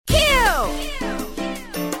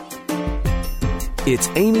It's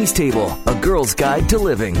Amy's Table, a girl's guide to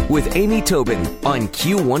living with Amy Tobin on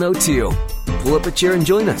Q102. Pull up a chair and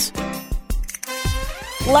join us.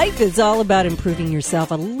 Life is all about improving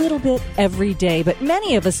yourself a little bit every day, but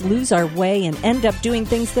many of us lose our way and end up doing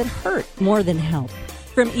things that hurt more than help.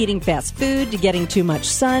 From eating fast food to getting too much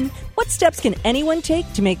sun, what steps can anyone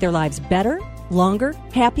take to make their lives better, longer,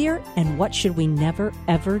 happier, and what should we never,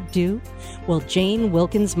 ever do? Well, Jane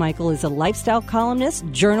Wilkens Michael is a lifestyle columnist,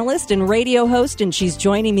 journalist, and radio host, and she's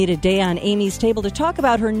joining me today on Amy's Table to talk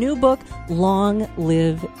about her new book, Long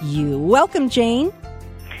Live You. Welcome, Jane.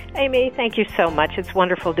 Amy, thank you so much. It's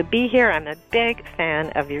wonderful to be here. I'm a big fan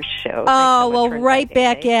of your show. Oh, well, right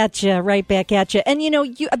back at you. And, you know,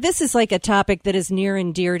 this is like a topic that is near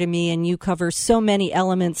and dear to me, and you cover so many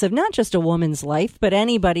elements of not just a woman's life, but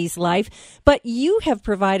anybody's life. But you have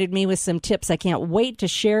provided me with some tips I can't wait to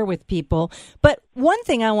share with people. But one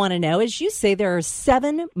thing I want to know is you say there are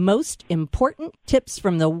 7 most important tips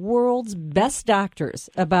from the world's best doctors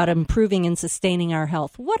about improving and sustaining our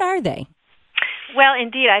health. What are they? Well,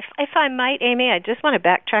 indeed, if I might, Amy, I just want to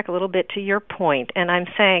backtrack a little bit to your point, and I'm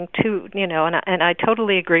saying too, you know, and I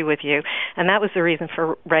totally agree with you, and that was the reason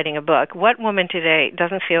for writing a book. What woman today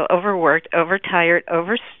doesn't feel overworked, overtired,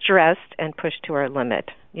 overstressed, and pushed to our limit?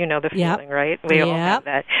 You know the feeling, right? We all have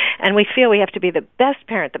that. And we feel we have to be the best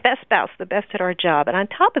parent, the best spouse, the best at our job. And on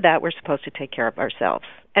top of that, we're supposed to take care of ourselves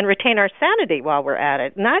and retain our sanity while we're at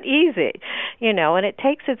it. Not easy, you know, and it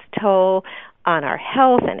takes its toll on our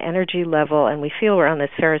health and energy level, and we feel we're on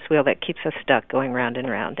this Ferris wheel that keeps us stuck going round and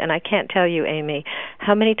round. And I can't tell you, Amy,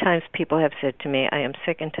 how many times people have said to me, I am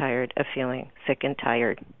sick and tired of feeling sick and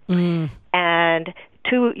tired. And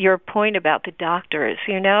to your point about the doctors,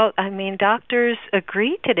 you know, I mean, doctors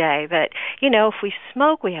agree today that, you know, if we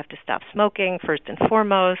smoke, we have to stop smoking first and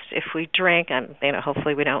foremost. If we drink, you know,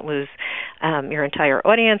 hopefully we don't lose your entire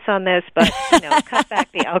audience on this, but, you know, cut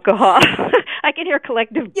back the alcohol. I can hear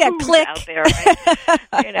collective boos out there,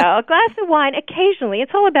 right? You know, a glass of wine occasionally.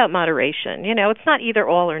 It's all about moderation. You know, it's not either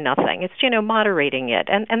all or nothing. It's, you know, moderating it,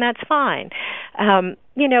 and that's fine.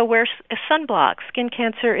 You know, where sunblock, skin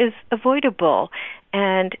cancer is avoidable.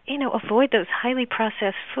 And, you know, avoid those highly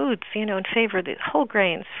processed foods, you know, in favor of the whole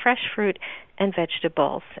grains, fresh fruit, and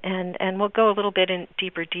vegetables. And we'll go a little bit in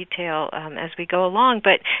deeper detail as we go along.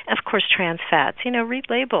 But, of course, trans fats, you know, read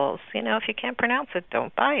labels. You know, if you can't pronounce it,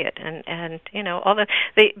 don't buy it. And you know, all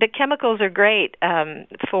the chemicals are great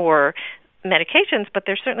for medications, but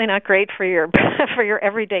they're certainly not great for your for your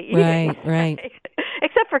everyday eating. Right.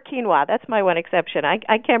 Except for quinoa. That's my one exception.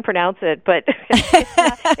 I can't pronounce it, but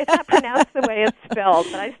it's not pronounced the way it's spelled,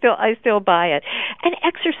 but I still buy it. And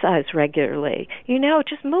exercise regularly. You know,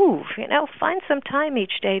 just move. You know, find some time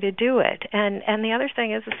each day to do it. And the other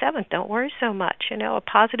thing is the 7th, don't worry so much. You know, a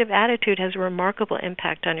positive attitude has a remarkable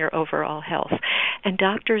impact on your overall health. And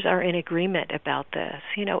doctors are in agreement about this.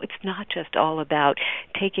 You know, it's not just all about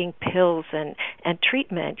taking pills and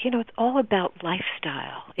treatment. You know, it's all about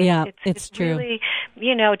lifestyle. It's true. Really,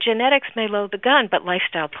 you know, genetics may load the gun, but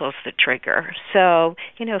lifestyle pulls the trigger. So,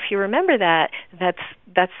 you know, if you remember that,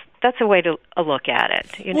 that's a way to look at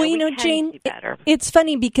it. You know, well, you know, Jane, it's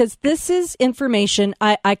funny because this is information.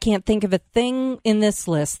 I can't think of a thing in this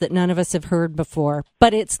list that none of us have heard before,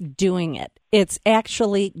 but it's doing it. It's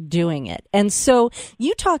actually doing it. And so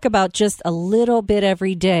you talk about just a little bit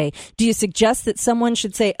every day. Do you suggest that someone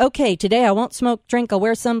should say, okay, today I won't smoke, drink, I'll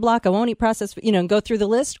wear sunblock, I won't eat processed, you know, and go through the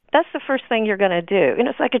list? That's the first thing you're going to do. You know,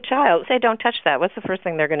 it's like a child. Say, don't touch that. What's the first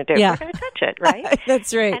thing they're going to do? Yeah. They're going to touch it, right?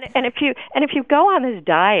 That's right. And if you go on this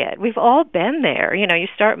diet, we've all been there. You know, you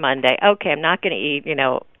start Monday. Okay, I'm not going to eat, you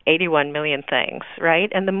know, 81 million things,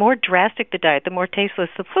 right? And the more drastic the diet, the more tasteless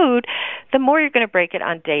the food, the more you're going to break it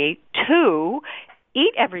on day 2.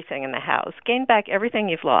 Eat everything in the house, gain back everything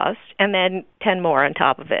you've lost, and then 10 more on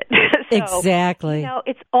top of it. So, exactly. You know,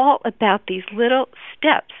 it's all about these little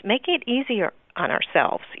steps, making it easier on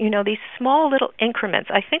ourselves. You know, these small little increments.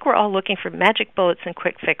 I think we're all looking for magic bullets and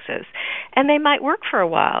quick fixes, and they might work for a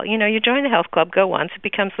while. You know, you join the health club, go once, it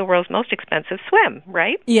becomes the world's most expensive swim,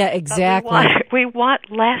 right? Yeah, exactly. We want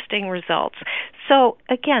lasting results. So,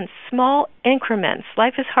 again, small increments.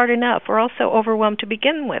 Life is hard enough. We're also overwhelmed to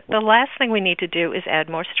begin with. The last thing we need to do is add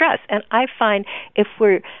more stress. And I find if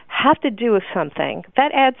we have to do something,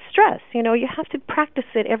 that adds stress. You know, you have to practice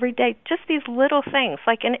it every day. Just these little things,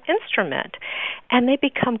 like an instrument, and they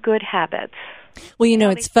become good habits. Well, you know,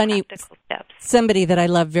 it's funny. Somebody that I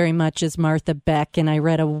love very much is Martha Beck, and I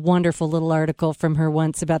read a wonderful little article from her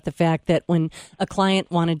once about the fact that when a client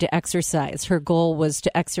wanted to exercise, her goal was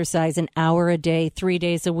to exercise an hour a day, 3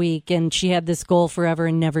 days a week, and she had this goal forever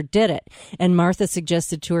and never did it. And Martha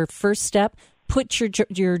suggested to her, first step, put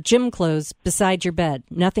your gym clothes beside your bed.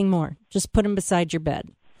 Nothing more. Just put them beside your bed.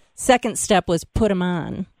 Second step was put them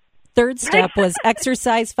on. Third step was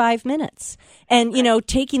exercise 5 minutes. And,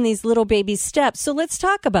 taking these little baby steps. So let's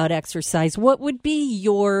talk about exercise. What would be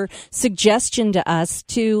your suggestion to us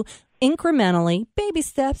to incrementally, baby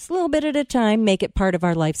steps, a little bit at a time, make it part of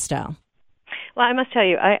our lifestyle? Well, I must tell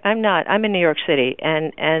you, I'm in New York City,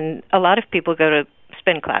 and a lot of people go to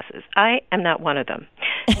spin classes. I am not one of them,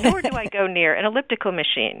 nor do I go near an elliptical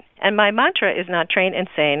machine. And my mantra is not train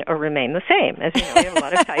insane or remain the same. As you know, we have a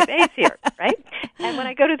lot of type A's here, right? And when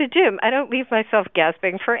I go to the gym, I don't leave myself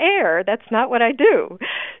gasping for air. That's not what I do.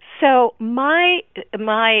 So my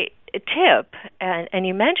tip, and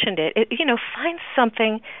you mentioned it, find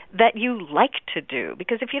something that you like to do,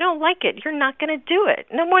 because if you don't like it, you're not going to do it.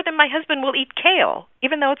 No more than my husband will eat kale,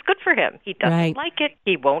 even though it's good for him. He doesn't like it,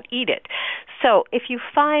 he won't eat it. So if you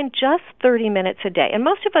find just 30 minutes a day, and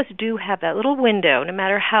most of us do have that little window, no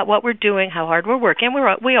matter what we're doing, how hard we're working,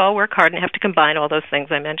 we all work hard and have to combine all those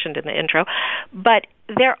things I mentioned in the intro, but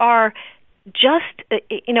there are just,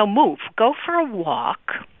 move, go for a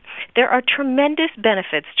walk. There are tremendous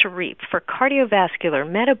benefits to reap for cardiovascular,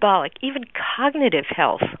 metabolic, even cognitive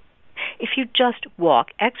health. If you just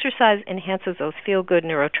walk, exercise enhances those feel-good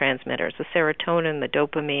neurotransmitters, the serotonin, the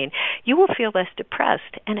dopamine. You will feel less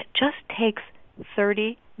depressed, and it just takes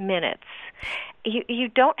 30 minutes. You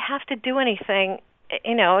don't have to do anything.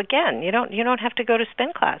 Again, you don't have to go to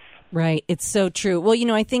spin class. Right. It's so true. Well,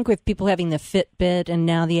 I think with people having the Fitbit and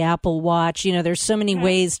now the Apple Watch, there's so many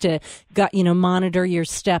ways to, monitor your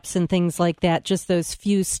steps and things like that, just those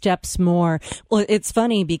few steps more. Well, it's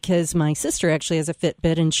funny because my sister actually has a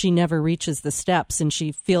Fitbit and she never reaches the steps, and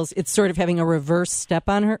she feels it's sort of having a reverse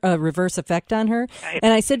effect on her. Right.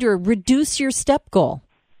 And I said to her, reduce your step goal.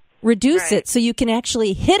 Reduce it so you can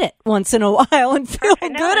actually hit it once in a while and feel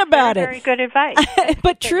good about it. Very good advice.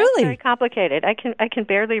 But truly, it's very complicated. I can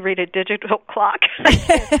barely read a digital clock.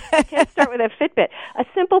 I can't start with a Fitbit. A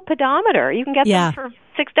simple pedometer, you can get them for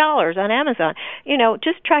 $6 on Amazon.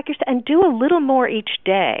 Just track your and do a little more each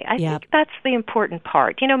day. I think that's the important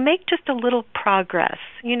part. Make just a little progress.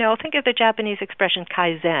 Think of the Japanese expression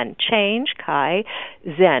kaizen. Change, kai,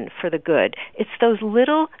 zen, for the good. It's those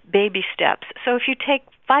little baby steps. So if you take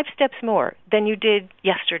 5 steps more than you did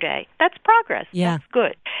yesterday, that's progress. Yeah. That's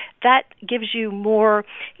good. That gives you more,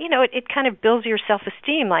 it kind of builds your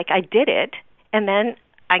self-esteem, like I did it, and then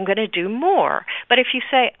I'm going to do more. But if you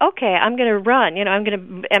say, okay, I'm going to run, I'm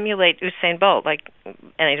going to emulate Usain Bolt, like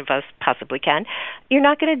any of us possibly can, you're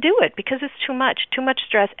not going to do it because it's too much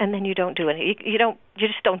stress, and then you don't do it. You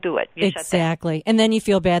just don't do it. You exactly. And then you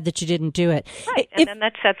feel bad that you didn't do it. Right. And then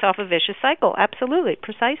that sets off a vicious cycle. Absolutely.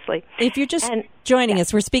 Precisely. If you're just joining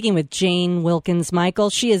us, we're speaking with Jane Wilkens Michael.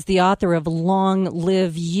 She is the author of Long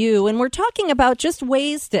Live You. And we're talking about just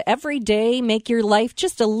ways to every day make your life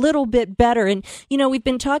just a little bit better. And, we've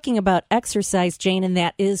been talking about exercise, Jane, and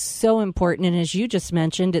that is so important. And as you just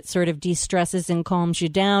mentioned, it sort of de-stresses and calms you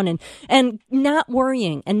down. And not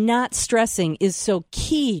worrying and not stressing is so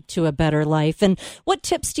key to a better life. And what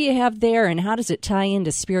tips do you have there, and how does it tie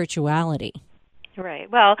into spirituality?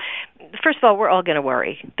 Right. Well, first of all, we're all going to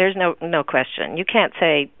worry. There's no question. You can't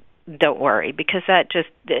say don't worry, because that just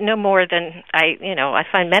no more than I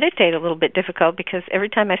find meditate a little bit difficult, because every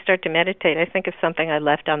time I start to meditate, I think of something I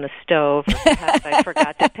left on the stove, or perhaps I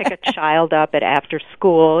forgot to pick a child up at after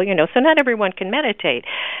school, so not everyone can meditate.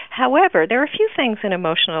 However, there are a few things in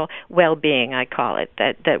emotional well-being, I call it,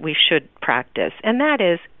 that we should practice, and that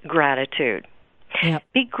is gratitude. Yep.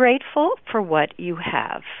 Be grateful for what you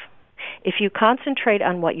have. If you concentrate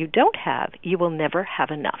on what you don't have, you will never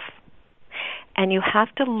have enough. And you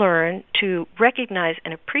have to learn to recognize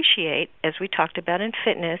and appreciate, as we talked about in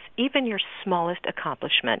fitness, even your smallest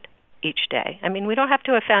accomplishment each day. I mean, we don't have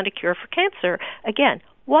to have found a cure for cancer. Again,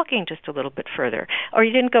 walking just a little bit further. Or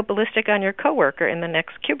you didn't go ballistic on your coworker in the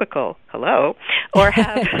next cubicle. Hello. Or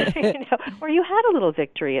have, or you had a little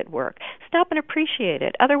victory at work. Stop and appreciate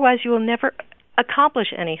it. Otherwise, you will never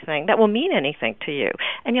accomplish anything that will mean anything to you,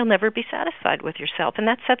 and you'll never be satisfied with yourself, and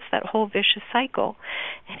that sets that whole vicious cycle.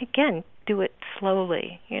 And again, do it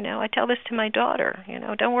slowly. I tell this to my daughter,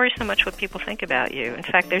 don't worry so much what people think about you. In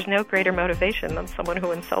fact, there's no greater motivation than someone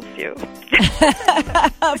who insults you.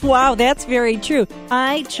 Wow, that's very true.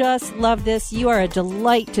 I just love this. You are a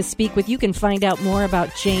delight to speak with. You can find out more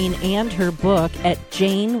about Jane and her book at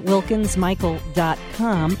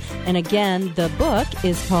janewilkensmichael.com. And again, the book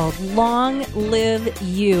is called Long Live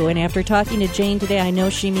You. And after talking to Jane today, I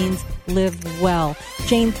know she means live well.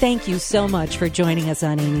 Jane, thank you so much for joining us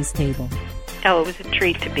on Amy's Table. Oh, it was a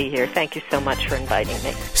treat to be here. Thank you so much for inviting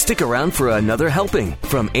me. Stick around for another helping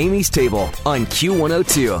from Amy's Table on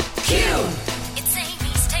Q102. Q! It's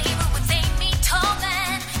Amy's Table with Amy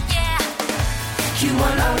Tallman, yeah.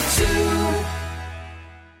 Q102.